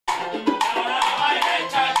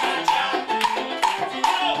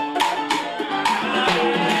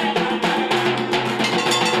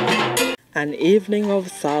An evening of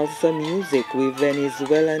salsa music with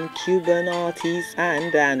Venezuelan, Cuban artists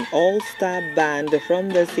and an all-star band from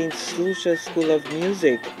the St. Lucia School of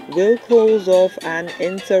Music will close off an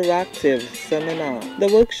interactive seminar.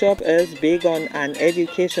 The workshop is big on an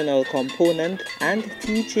educational component and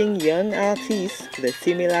teaching young artists the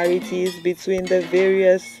similarities between the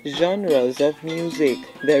various genres of music.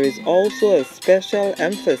 There is also a special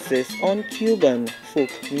emphasis on Cuban folk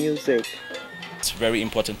music. It's very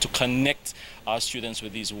important to connect our students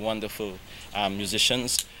with these wonderful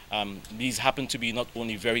musicians. These happen to be not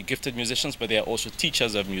only very gifted musicians, but they are also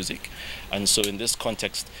teachers of music. And so in this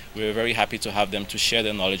context, we're very happy to have them to share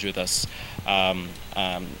their knowledge with us,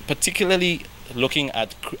 particularly looking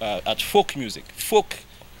at folk music, folk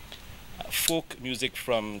music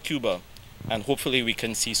from Cuba. And hopefully we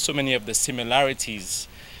can see so many of the similarities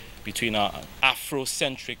between our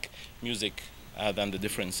Afrocentric music than the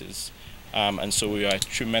differences. And so we are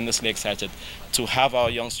tremendously excited to have our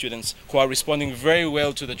young students who are responding very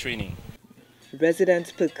well to the training.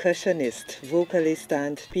 Resident percussionist, vocalist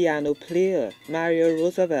and piano player Mario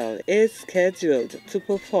Roosevelt is scheduled to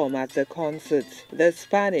perform at the concert. The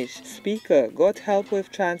Spanish speaker got help with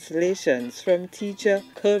translations from teacher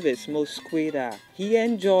Curvis Mosqueda. He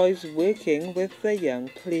enjoys working with the young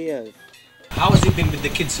players. How has it been with the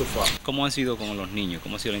kids so far? ¿Cómo han sido con los niños?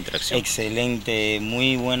 ¿Cómo ha sido la interacción? Excelente,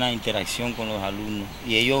 muy buena interacción con los alumnos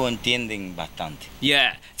y ellos entienden bastante.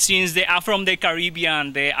 Yeah, since they are from the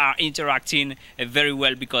Caribbean, they are interacting very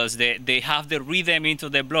well because they have the rhythm into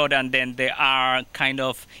the blood, and then they are kind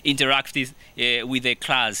of interactive with the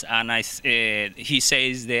class. And he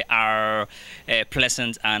says they are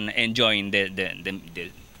pleasant and enjoying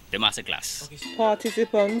the master class.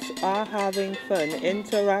 Participants are having fun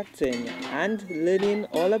interacting and learning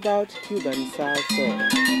all about Cuban salsa.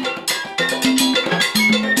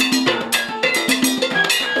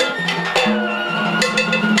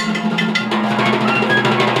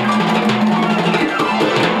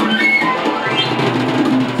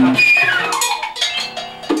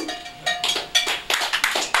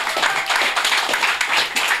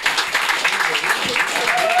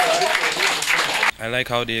 I like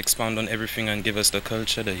how they expand on everything and give us the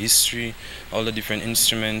culture, the history, all the different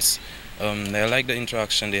instruments. I like the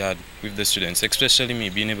interaction they had with the students, especially me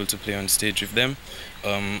being able to play on stage with them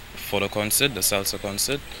for the concert, the salsa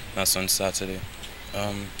concert. That's on Saturday.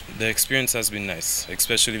 The experience has been nice,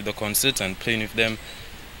 especially with the concert and playing with them.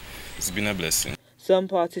 It's been a blessing. Some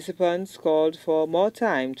participants called for more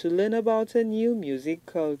time to learn about a new music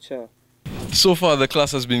culture. So far the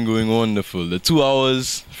class has been going wonderful. The 2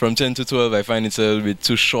 hours from 10 to 12 I find it's a little bit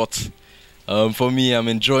too short. For me, I'm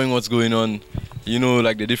enjoying what's going on. You know,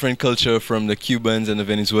 like the different culture from the Cubans and the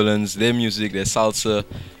Venezuelans, their music, their salsa,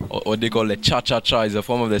 or what they call the cha-cha-cha is a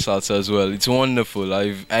form of their salsa as well. It's wonderful.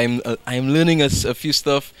 I'm learning a few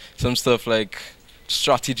stuff, some stuff like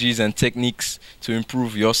strategies and techniques to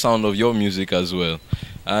improve your sound of your music as well.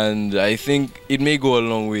 And I think it may go a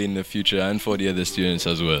long way in the future and for the other students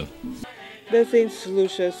as well. The St.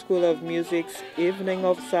 Lucia School of Music's Evening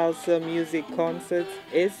of Salsa Music Concert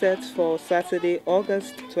is set for Saturday,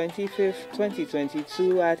 August 25th,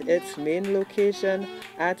 2022 at its main location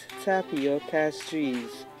at Tapio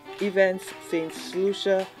Castries. Events St.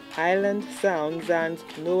 Lucia, Island Sounds and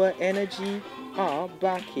Noah Energy are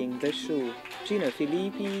backing the show. Gina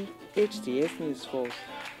Filippi, HTS News Force.